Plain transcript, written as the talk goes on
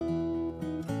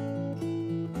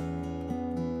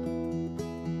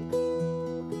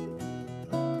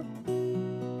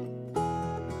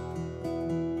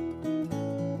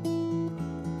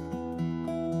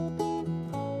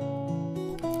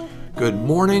Good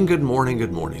morning, good morning,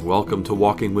 good morning. Welcome to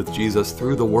Walking with Jesus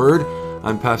Through the Word.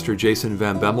 I'm Pastor Jason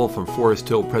Van Bemmel from Forest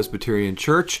Hill Presbyterian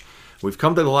Church. We've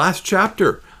come to the last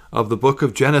chapter of the book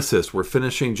of Genesis. We're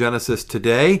finishing Genesis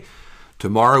today.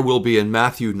 Tomorrow we'll be in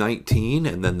Matthew 19,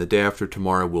 and then the day after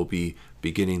tomorrow we'll be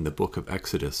beginning the book of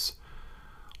Exodus.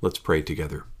 Let's pray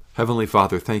together. Heavenly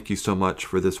Father, thank you so much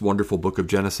for this wonderful book of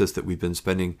Genesis that we've been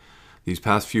spending these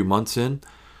past few months in.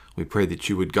 We pray that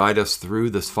you would guide us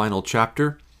through this final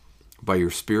chapter by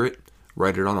your Spirit.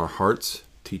 Write it on our hearts.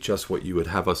 Teach us what you would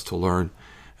have us to learn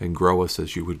and grow us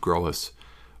as you would grow us.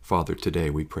 Father, today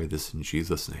we pray this in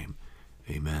Jesus' name.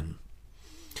 Amen.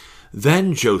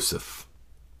 Then Joseph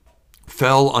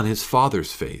fell on his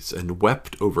father's face and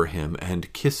wept over him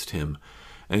and kissed him.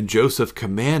 And Joseph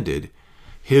commanded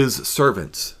his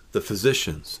servants, the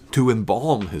physicians, to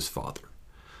embalm his father.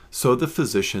 So the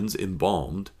physicians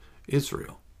embalmed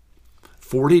Israel.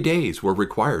 40 days were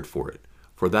required for it,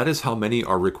 for that is how many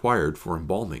are required for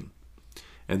embalming.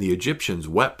 And the Egyptians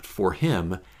wept for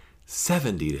him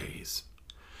 70 days.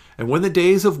 And when the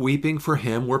days of weeping for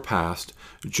him were past,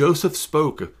 Joseph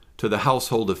spoke to the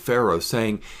household of Pharaoh,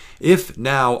 saying, "If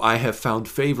now I have found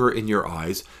favor in your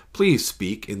eyes, please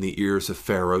speak in the ears of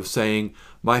Pharaoh, saying,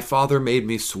 My father made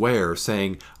me swear,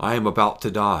 saying, I am about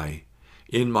to die.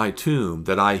 In my tomb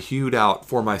that I hewed out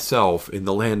for myself in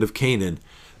the land of Canaan,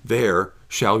 there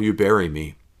shall you bury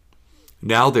me.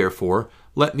 Now therefore,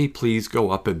 let me please go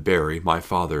up and bury my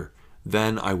father,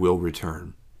 then I will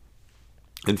return."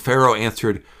 And Pharaoh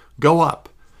answered, "Go up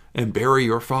and bury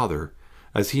your father,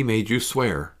 as he made you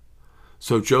swear."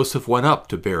 So Joseph went up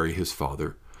to bury his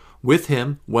father. With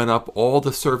him went up all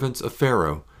the servants of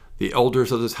Pharaoh, the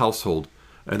elders of his household,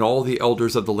 and all the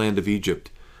elders of the land of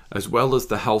Egypt, as well as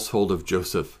the household of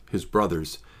Joseph, his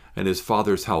brothers, and his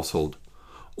father's household.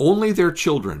 Only their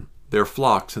children, their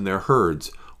flocks, and their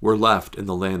herds were left in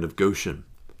the land of Goshen.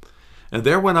 And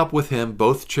there went up with him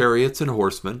both chariots and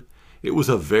horsemen. It was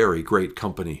a very great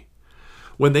company.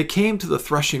 When they came to the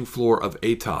threshing floor of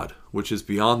Atad, which is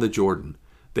beyond the Jordan,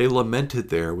 they lamented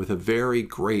there with a very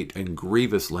great and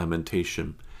grievous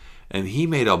lamentation. And he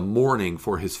made a mourning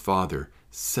for his father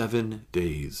 7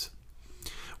 days.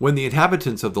 When the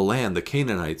inhabitants of the land, the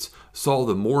Canaanites, saw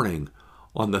the mourning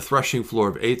on the threshing floor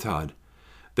of Atad,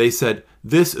 they said,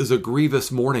 "This is a grievous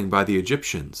mourning by the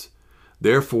Egyptians."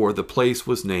 Therefore the place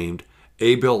was named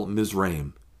Abel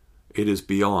Mizraim. It is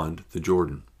beyond the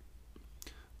Jordan.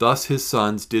 Thus his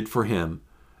sons did for him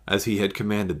as he had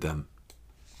commanded them.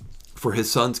 For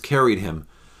his sons carried him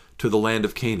to the land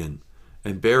of Canaan,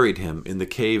 and buried him in the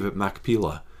cave at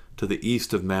Machpelah, to the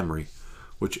east of Mamre,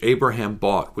 which Abraham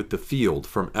bought with the field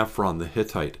from Ephron the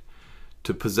Hittite,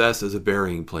 to possess as a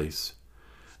burying place.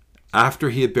 After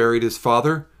he had buried his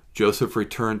father, Joseph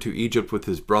returned to Egypt with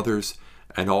his brothers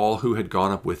and all who had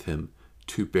gone up with him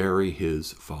to bury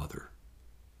his father.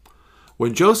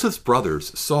 When Joseph's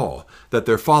brothers saw that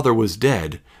their father was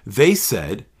dead, they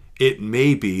said, "It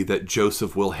may be that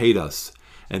Joseph will hate us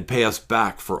and pay us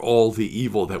back for all the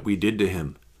evil that we did to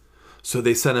him." So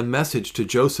they sent a message to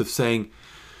Joseph saying,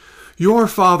 "Your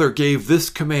father gave this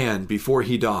command before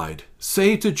he died.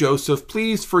 Say to Joseph,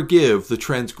 please forgive the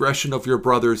transgression of your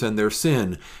brothers and their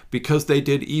sin, because they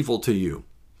did evil to you.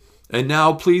 And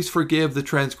now please forgive the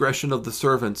transgression of the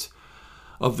servants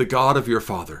of the God of your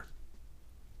father."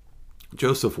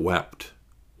 Joseph wept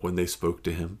when they spoke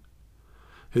to him.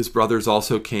 His brothers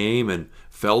also came and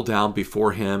fell down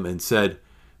before him and said,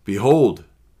 "Behold,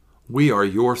 we are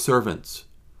your servants."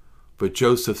 But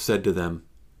Joseph said to them,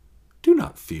 "Do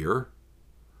not fear,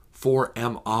 for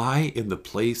am I in the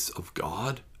place of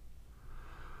God?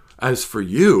 As for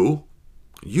you,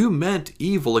 you meant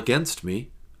evil against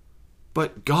me,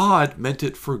 but God meant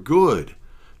it for good,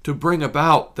 to bring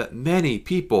about that many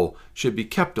people should be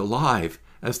kept alive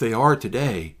as they are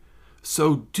today.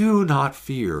 So do not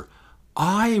fear.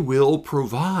 I will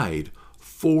provide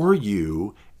for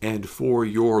you and for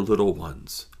your little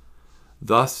ones."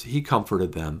 Thus he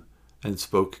comforted them and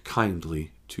spoke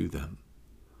kindly to them.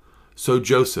 So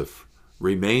Joseph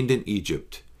remained in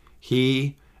Egypt,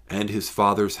 he and his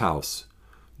father's house.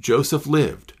 Joseph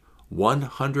lived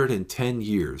 110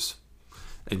 years.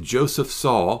 And Joseph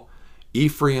saw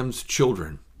Ephraim's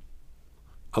children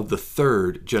of the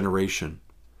third generation.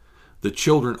 The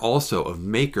children also of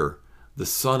Machir, the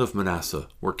son of Manasseh,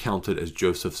 were counted as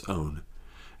Joseph's own.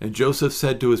 And Joseph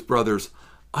said to his brothers,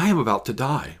 "I am about to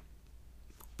die.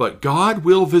 But God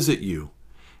will visit you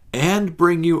and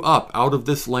bring you up out of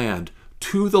this land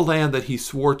to the land that he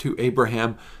swore to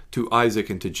Abraham, to Isaac,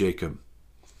 and to Jacob."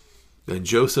 Then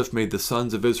Joseph made the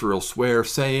sons of Israel swear,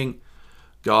 saying,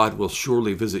 "God will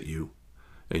surely visit you,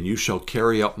 and you shall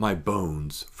carry up my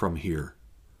bones from here."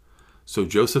 So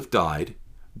Joseph died,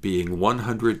 being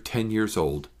 110 years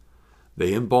old.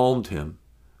 They embalmed him,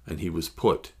 and he was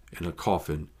put in a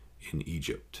coffin in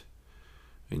Egypt.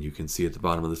 And you can see at the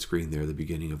bottom of the screen there the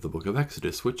beginning of the book of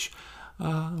Exodus, which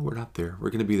we're not there. We're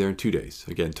going to be there in 2 days.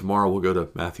 Again, tomorrow we'll go to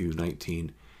Matthew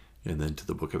 19 and then to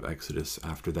the book of Exodus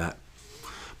after that.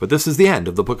 But this is the end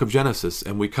of the book of Genesis,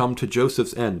 and we come to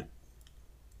Joseph's end.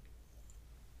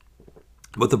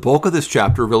 But the bulk of this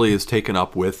chapter really is taken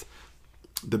up with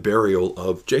the burial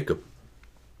of Jacob,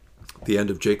 the end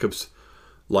of Jacob's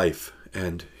life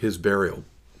and his burial.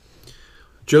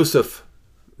 Joseph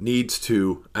needs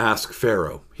to ask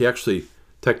Pharaoh. He actually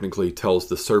technically tells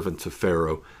the servants of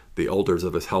Pharaoh, the elders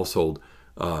of his household,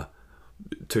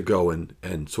 to go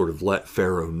and sort of let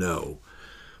Pharaoh know.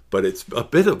 But it's a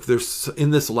bit of,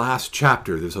 in this last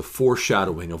chapter, there's a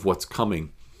foreshadowing of what's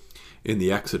coming in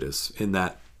the Exodus, in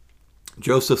that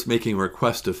Joseph's making a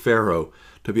request of Pharaoh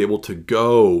to be able to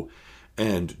go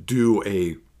and do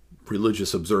a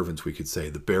religious observance, we could say,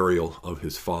 the burial of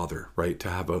his father, right? To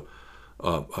have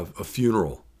a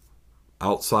funeral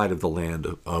outside of the land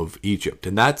of Egypt.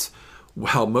 And that's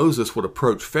how Moses would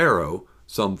approach Pharaoh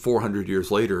some 400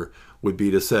 years later, would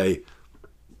be to say,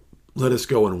 let us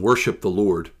go and worship the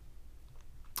Lord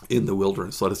in the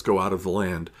wilderness. Let us go out of the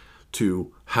land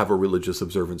to have a religious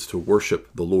observance to worship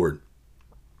the Lord.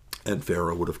 And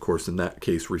Pharaoh would, of course, in that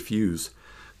case, refuse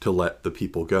to let the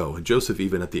people go. And Joseph,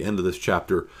 even at the end of this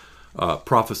chapter,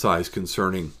 prophesies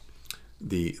concerning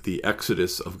the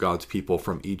exodus of God's people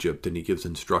from Egypt, and he gives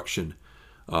instruction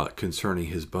concerning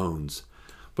his bones.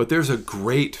 But there's a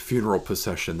great funeral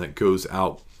procession that goes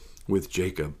out with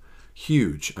Jacob.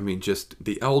 Huge. I mean, just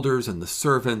the elders and the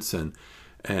servants and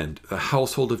the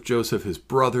household of Joseph, his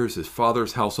brothers, his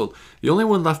father's household. The only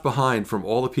one left behind from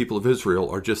all the people of Israel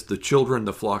are just the children,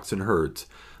 the flocks and herds.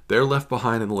 They're left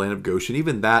behind in the land of Goshen.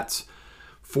 Even that's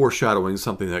foreshadowing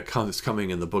something that is coming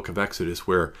in the book of Exodus,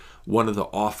 where one of the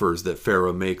offers that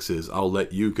Pharaoh makes is, I'll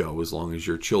let you go as long as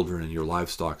your children and your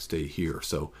livestock stay here.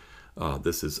 So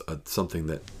this is something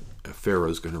that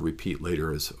Pharaoh's going to repeat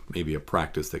later as maybe a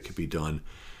practice that could be done.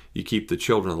 You keep the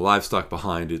children and the livestock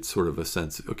behind. It's sort of a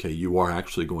sense, okay, you are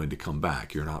actually going to come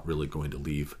back. You're not really going to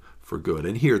leave for good.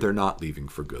 And here they're not leaving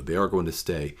for good. They are going to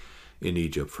stay in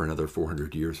Egypt for another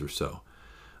 400 years or so.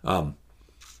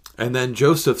 And then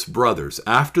Joseph's brothers,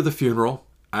 after the funeral,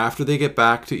 after they get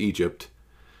back to Egypt,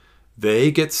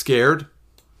 they get scared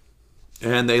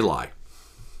and they lie.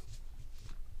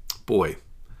 Boy,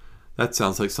 that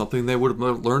sounds like something they would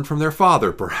have learned from their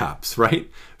father, perhaps, right?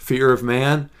 Fear of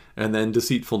man and then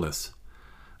deceitfulness.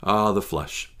 The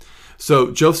flesh.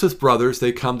 So Joseph's brothers,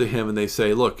 they come to him and they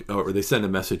say, look, or they send a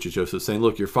message to Joseph saying,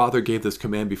 look, your father gave this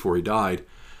command before he died.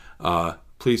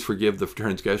 Please forgive the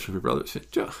transgression of your brothers.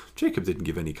 Jacob didn't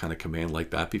give any kind of command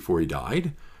like that before he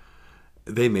died.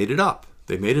 They made it up.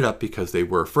 They made it up because they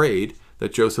were afraid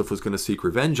that Joseph was going to seek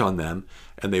revenge on them,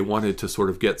 and they wanted to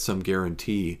sort of get some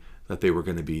guarantee that they were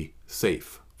going to be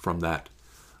safe from that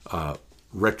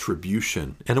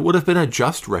retribution. And it would have been a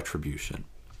just retribution.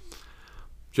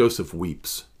 Joseph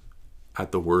weeps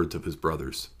at the words of his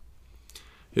brothers.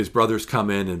 His brothers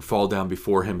come in and fall down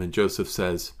before him, and Joseph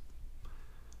says,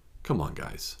 come on,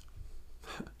 guys.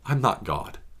 I'm not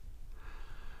God.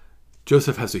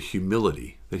 Joseph has a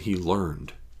humility that he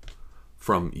learned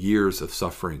from years of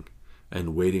suffering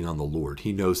and waiting on the Lord.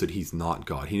 He knows that he's not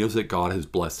God. He knows that God has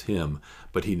blessed him,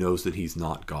 but he knows that he's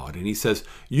not God. And he says,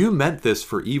 you meant this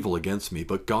for evil against me,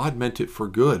 but God meant it for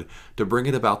good, to bring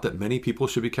it about that many people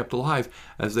should be kept alive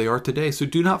as they are today. So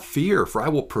do not fear, for I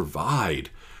will provide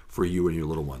for you and your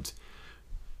little ones.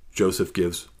 Joseph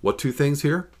gives what two things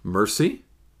here? Mercy,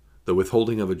 the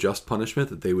withholding of a just punishment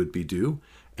that they would be due,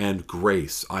 and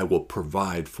grace. I will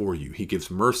provide for you. He gives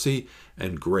mercy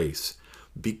and grace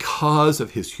because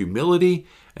of his humility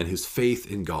and his faith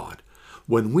in God.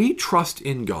 When we trust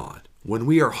in God, when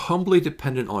we are humbly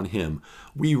dependent on him,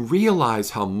 we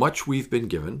realize how much we've been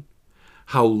given,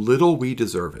 how little we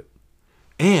deserve it,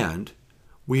 and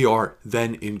we are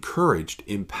then encouraged,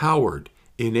 empowered,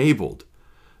 enabled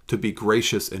to be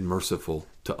gracious and merciful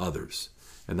to others.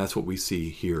 And that's what we see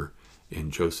here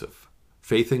in Joseph.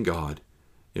 Faith in God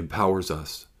empowers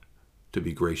us to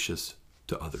be gracious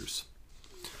to others.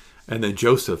 And then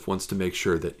Joseph wants to make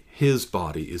sure that his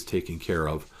body is taken care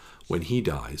of when he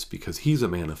dies, because he's a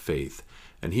man of faith,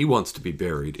 and he wants to be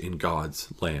buried in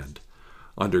God's land,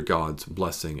 under God's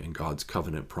blessing and God's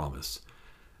covenant promise.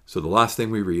 So the last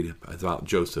thing we read about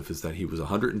Joseph is that he was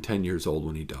 110 years old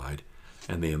when he died,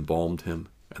 and they embalmed him,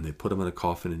 and they put him in a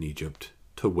coffin in Egypt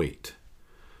to wait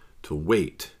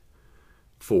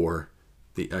for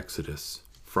the Exodus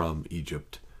from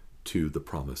Egypt to the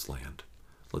promised land.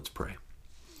 Let's pray.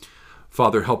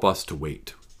 Father, help us to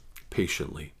wait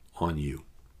patiently on you.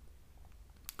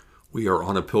 We are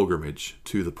on a pilgrimage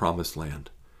to the promised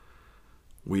land.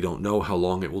 We don't know how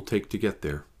long it will take to get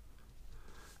there.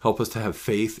 Help us to have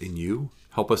faith in you.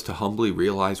 Help us to humbly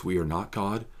realize we are not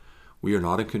God. We are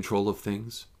not in control of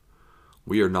things.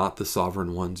 We are not the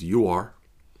sovereign ones. You are.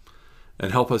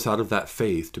 And help us out of that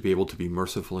faith to be able to be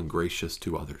merciful and gracious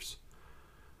to others.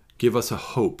 Give us a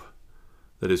hope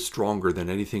that is stronger than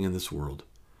anything in this world.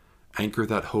 Anchor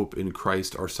that hope in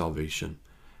Christ, our salvation,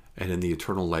 and in the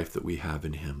eternal life that we have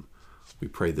in him. We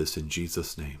pray this in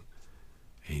Jesus' name.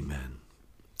 Amen.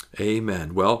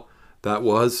 Amen. Well, that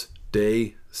was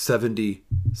day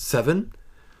 77.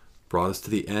 Brought us to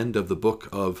the end of the book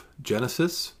of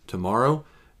Genesis. Tomorrow,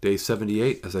 day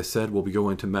 78, as I said, we'll be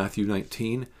going to Matthew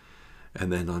 19.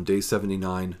 And then on day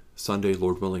 79, Sunday,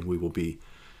 Lord willing, we will be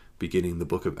beginning the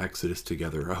book of Exodus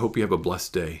together. I hope you have a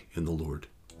blessed day in the Lord.